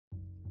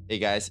Hey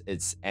guys,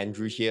 it's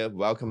Andrew here.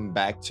 Welcome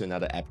back to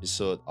another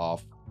episode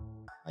of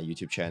my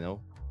YouTube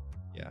channel.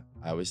 Yeah,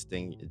 I always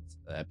think it's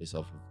an episode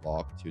of a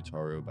vlog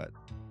tutorial, but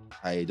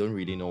I don't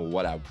really know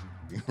what I'm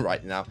doing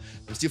right now.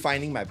 I'm still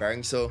finding my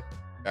bearings, so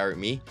bear with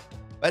me.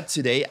 But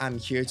today I'm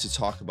here to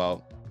talk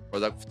about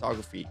product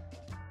photography.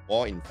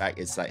 Or in fact,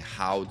 it's like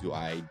how do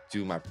I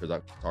do my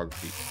product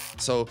photography?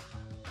 So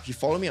if you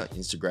follow me on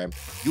Instagram,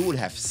 you would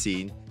have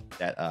seen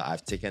that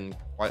I've taken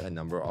quite a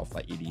number of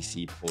like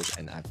EDC posts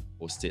and I've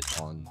posted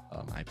on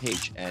my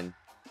page, and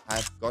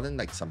I've gotten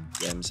like some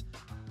DMs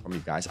from you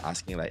guys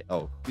asking like,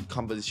 oh, good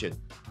composition,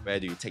 where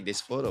do you take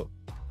this photo?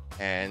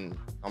 And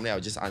normally I'll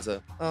just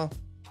answer, oh,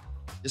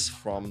 just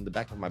from the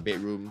back of my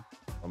bedroom,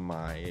 from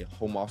my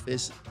home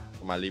office,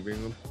 from my living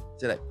room.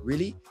 So like,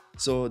 really?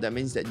 So that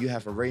means that you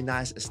have a very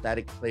nice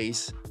aesthetic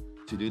place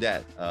to do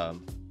that? The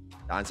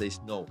answer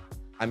is no.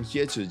 I'm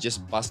here to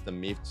just bust the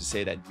myth to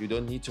say that you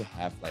don't need to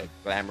have like a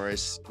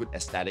glamorous, good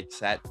aesthetic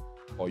set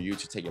for you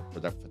to take your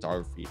product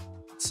photography.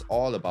 It's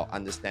all about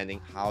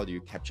understanding how do you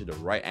capture the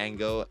right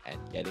angle and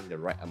getting the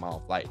right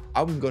amount of light.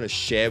 I'm going to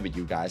share with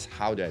you guys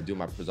how do I do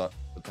my product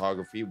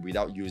photography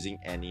without using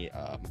any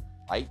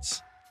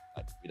lights,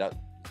 like without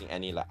using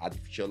any like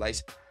artificial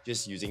lights,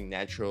 just using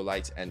natural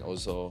lights and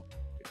also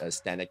a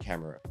standard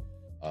camera.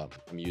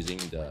 I'm using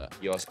the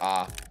EOS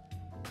R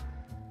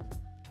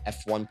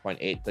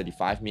f1.8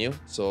 35mm,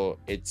 so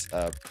it's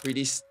a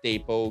pretty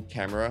stable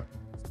camera.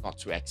 It's not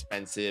too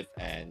expensive,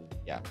 and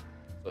yeah,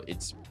 so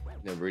it's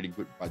in a really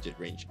good budget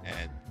range.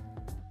 And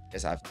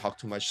yes, I've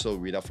talked too much, so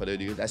without further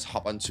ado, let's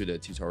hop onto the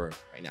tutorial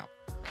right now.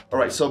 All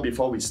right, so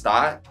before we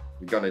start,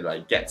 we're gonna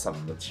like get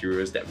some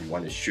materials that we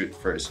want to shoot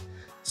first.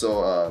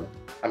 So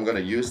I'm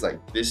gonna use like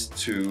these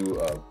two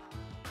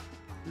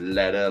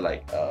leather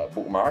like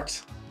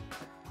bookmarks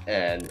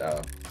and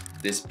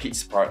this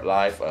Pete's Part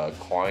Life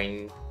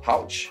coin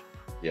pouch.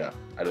 Yeah,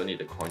 I don't need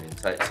the coin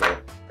inside, so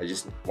I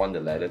just want the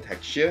leather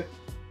texture,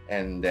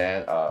 and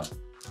then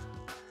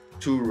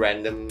two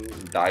random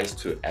dice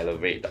to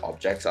elevate the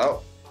objects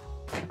out,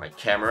 my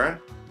camera,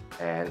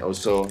 and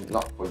also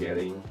not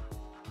forgetting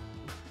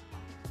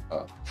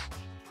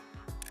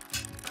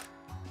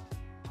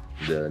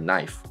the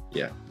knife.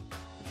 Yeah,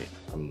 okay,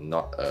 I'm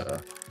not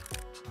a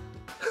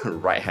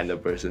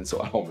right-handed person, so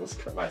I almost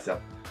cut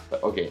myself,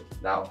 but okay,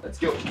 now let's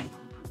go.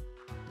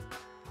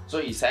 So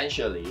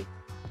essentially,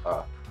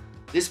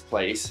 this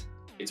place,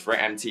 it's very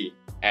empty,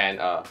 and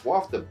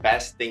one of the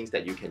best things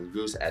that you can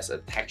use as a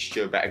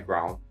texture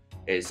background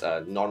is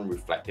a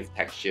non-reflective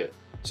texture.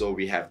 So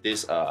we have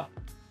this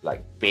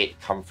like bed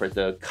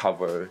comforter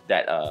cover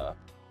that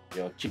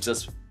keeps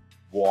us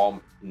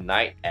warm at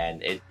night,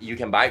 and you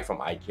can buy it from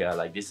IKEA.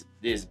 Like this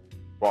is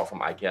brought from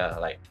IKEA,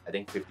 like I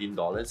think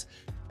 $15.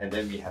 And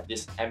then we have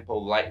this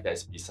ample light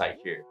that's beside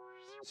here.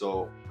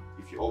 So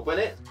if you open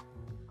it,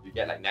 you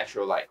get like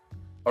natural light.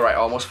 All right,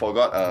 almost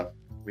forgot,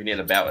 we need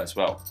a belt as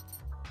well.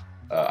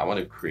 I want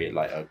to create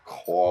like a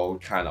coil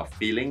kind of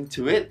feeling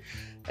to it,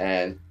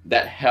 and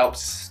that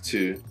helps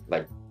to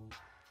like,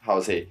 how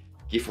to say,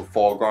 give a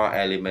foreground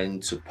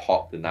element to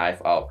pop the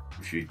knife out,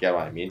 if you get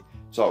what I mean.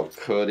 So I'll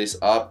curl this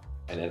up,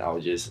 and then I'll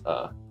just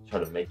try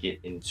to make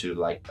it into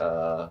like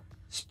a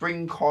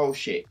spring coil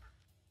shape.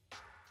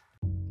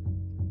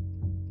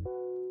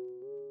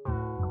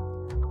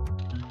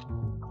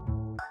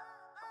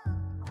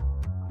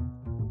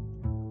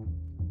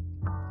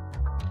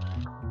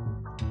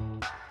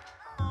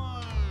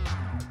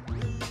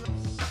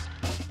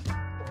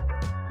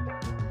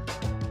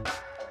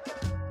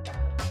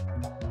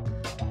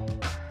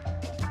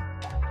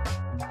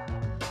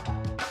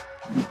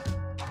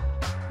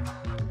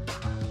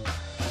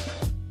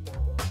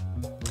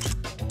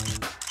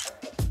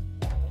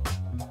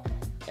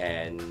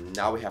 And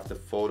now we have the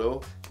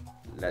photo.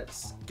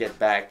 Let's get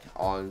back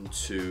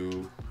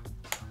onto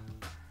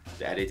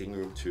the editing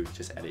room to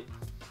just edit.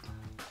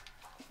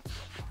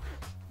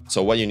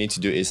 So what you need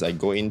to do is like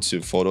go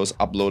into photos,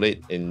 upload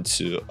it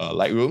into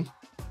Lightroom.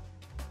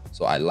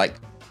 So I like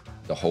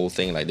the whole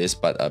thing like this,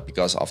 but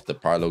because of the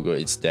Par logo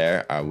it's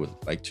there, I would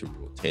like to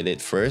rotate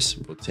it first,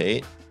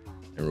 rotate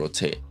and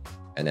rotate,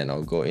 and then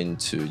I'll go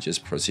into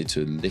just proceed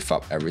to lift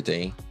up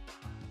everything.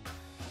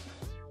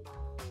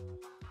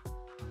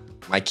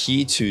 My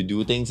key to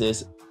do things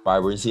is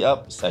vibrancy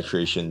up,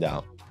 saturation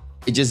down.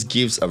 It just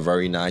gives a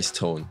very nice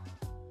tone.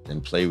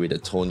 And play with the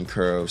tone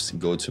curves,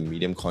 go to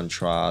medium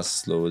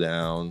contrast, slow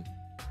down,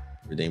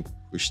 then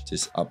push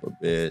this up a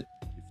bit,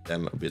 give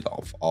them a bit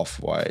of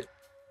off-white.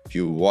 If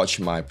you watch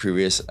my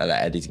previous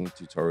editing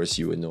tutorials,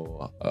 you will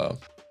know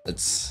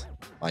that's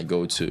my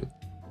go-to.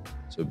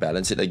 So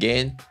balance it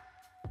again,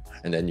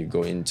 and then you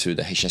go into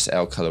the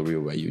HSL color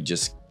wheel where you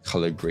just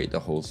color grade the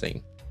whole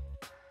thing.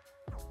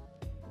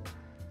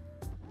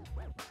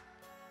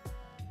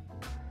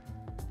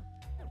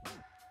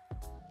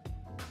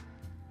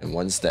 And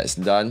once that's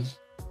done,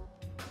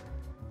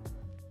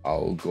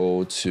 I'll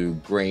go to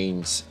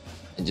grains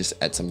and just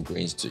add some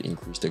grains to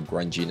increase the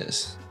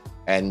grunginess.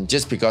 And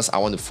just because I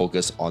want to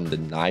focus on the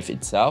knife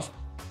itself,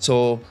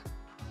 so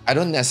I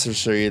don't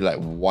necessarily like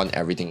want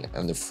everything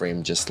on the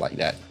frame just like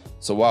that.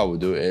 So what I will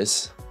do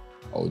is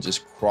I'll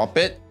just crop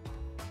it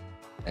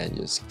and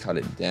just cut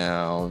it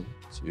down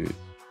to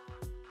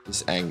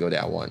this angle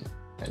that I want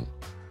and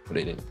put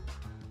it in,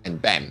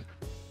 and bam.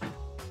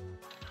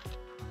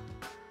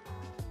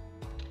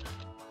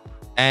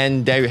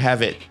 And there you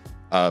have it.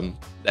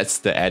 That's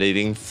the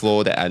editing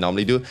flow that I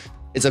normally do.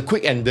 It's a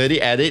quick and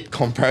dirty edit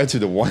compared to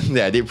the one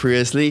that I did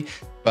previously,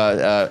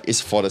 but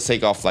it's for the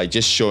sake of like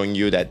just showing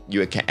you that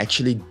you can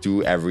actually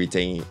do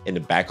everything in the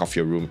back of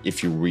your room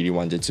if you really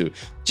wanted to.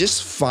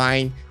 Just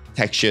find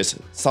textures,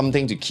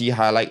 something to key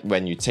highlight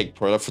when you take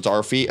product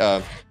photography.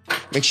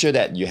 Make sure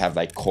that you have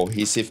like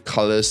cohesive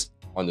colors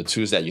on the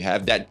tools that you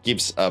have. That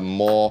gives a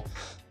more,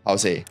 how to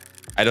say,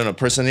 I don't know,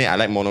 personally I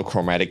like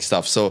monochromatic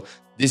stuff, so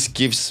this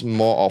gives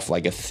more of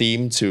like a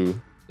theme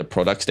to the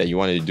products that you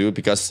want to do,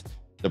 because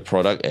the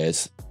product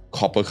is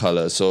copper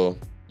color, so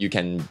you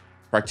can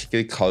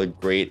practically color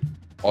grade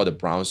all the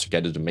browns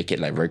together to make it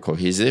like very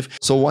cohesive.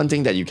 So one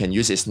thing that you can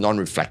use is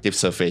non-reflective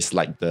surface,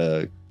 like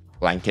the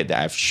blanket that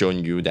I've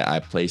shown you that I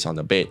place on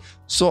the bed.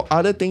 So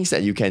other things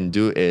that you can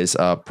do is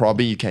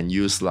probably you can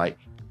use like,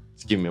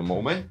 just give me a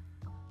moment,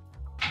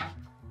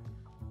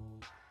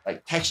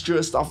 like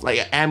texture stuff like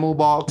an ammo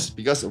box,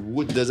 because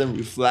wood doesn't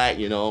reflect,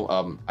 you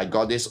know. I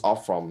got this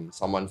off from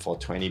someone for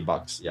 20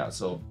 bucks. Yeah,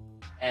 so,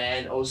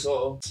 and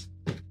also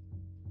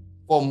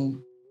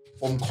foam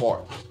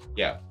cord.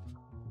 Yeah,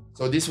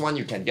 so this one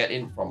you can get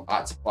in from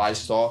art supply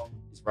store.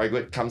 It's very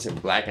good, comes in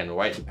black and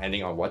white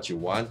depending on what you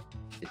want.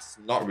 It's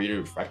not really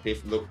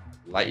refractive. Look,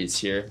 light is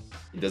here,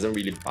 it doesn't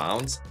really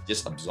bounce, it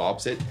just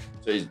absorbs it.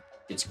 So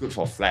it's good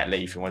for flat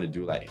lay if you want to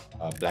do like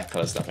black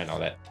color stuff and all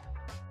that.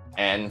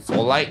 And for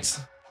lights,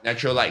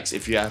 natural lights,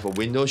 if you have a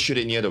window, shoot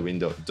it near the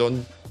window.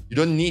 You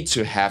don't need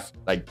to have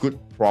like good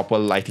proper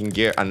lighting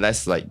gear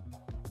unless like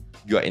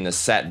you are in a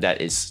set that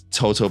is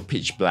total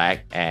pitch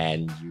black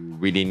and you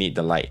really need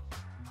the light.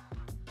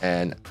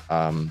 And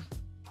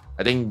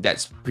I think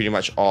that's pretty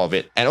much all of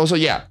it. And also,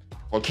 yeah,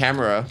 for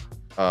camera,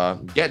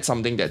 get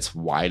something that's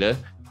wider.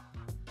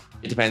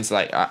 It depends.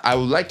 Like I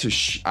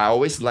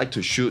always like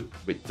to shoot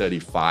with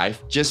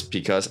 35, just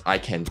because I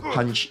can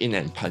punch in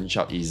and punch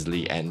out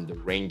easily, and the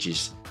range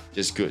is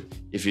just good.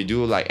 If you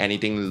do like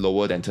anything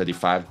lower than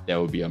 35, there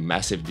will be a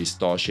massive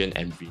distortion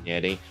and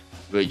vignetting,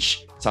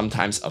 which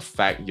sometimes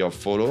affect your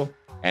photo.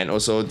 And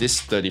also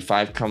this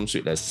 35 comes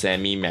with a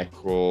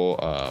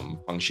semi-macro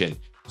function,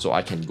 so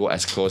I can go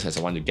as close as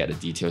I want to get the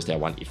details that I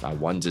want if I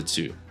wanted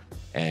to.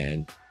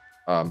 And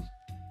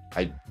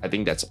I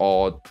think that's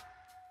all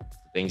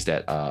things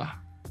that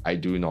I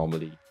do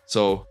normally.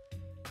 So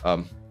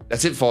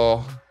that's it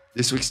for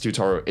this week's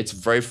tutorial. It's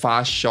very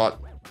fast, short,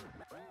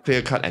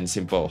 clear cut and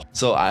simple.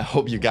 So I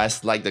hope you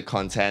guys like the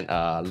content.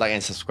 Like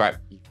and subscribe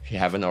if you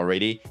haven't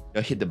already.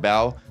 Hit the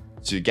bell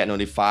to get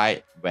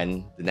notified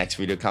when the next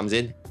video comes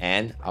in,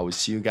 and I will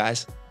see you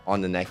guys on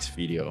the next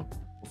video,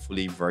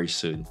 hopefully very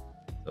soon.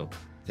 So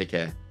take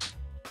care.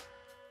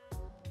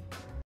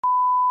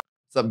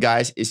 What's up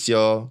guys, it's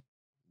your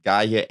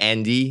guy here,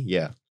 Andy.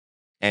 Yeah,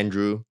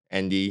 Andrew,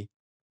 Andy,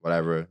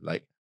 whatever.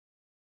 Like,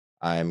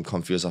 I'm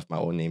confused of my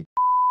own name.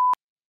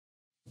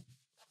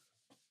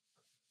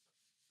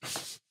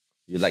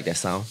 You like that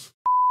sound?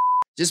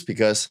 Just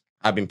because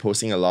I've been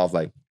posting a lot of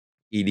like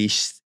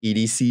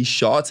EDC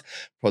shots,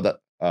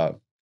 product,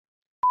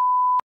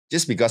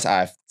 just because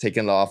I've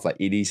taken a lot of like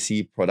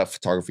EDC product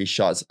photography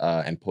shots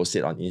and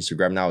posted on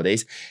Instagram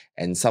nowadays,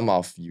 and some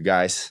of you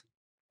guys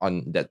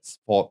on that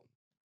spot,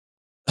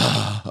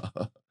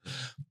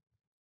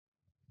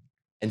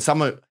 and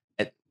some of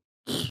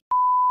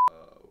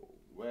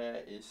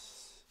where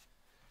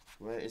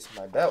is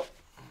my belt?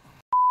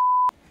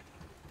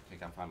 I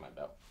can't find my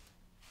belt.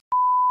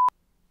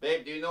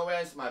 Babe, do you know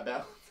where's my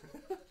belt?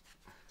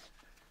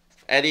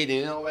 Eddie, do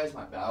you know where's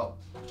my belt?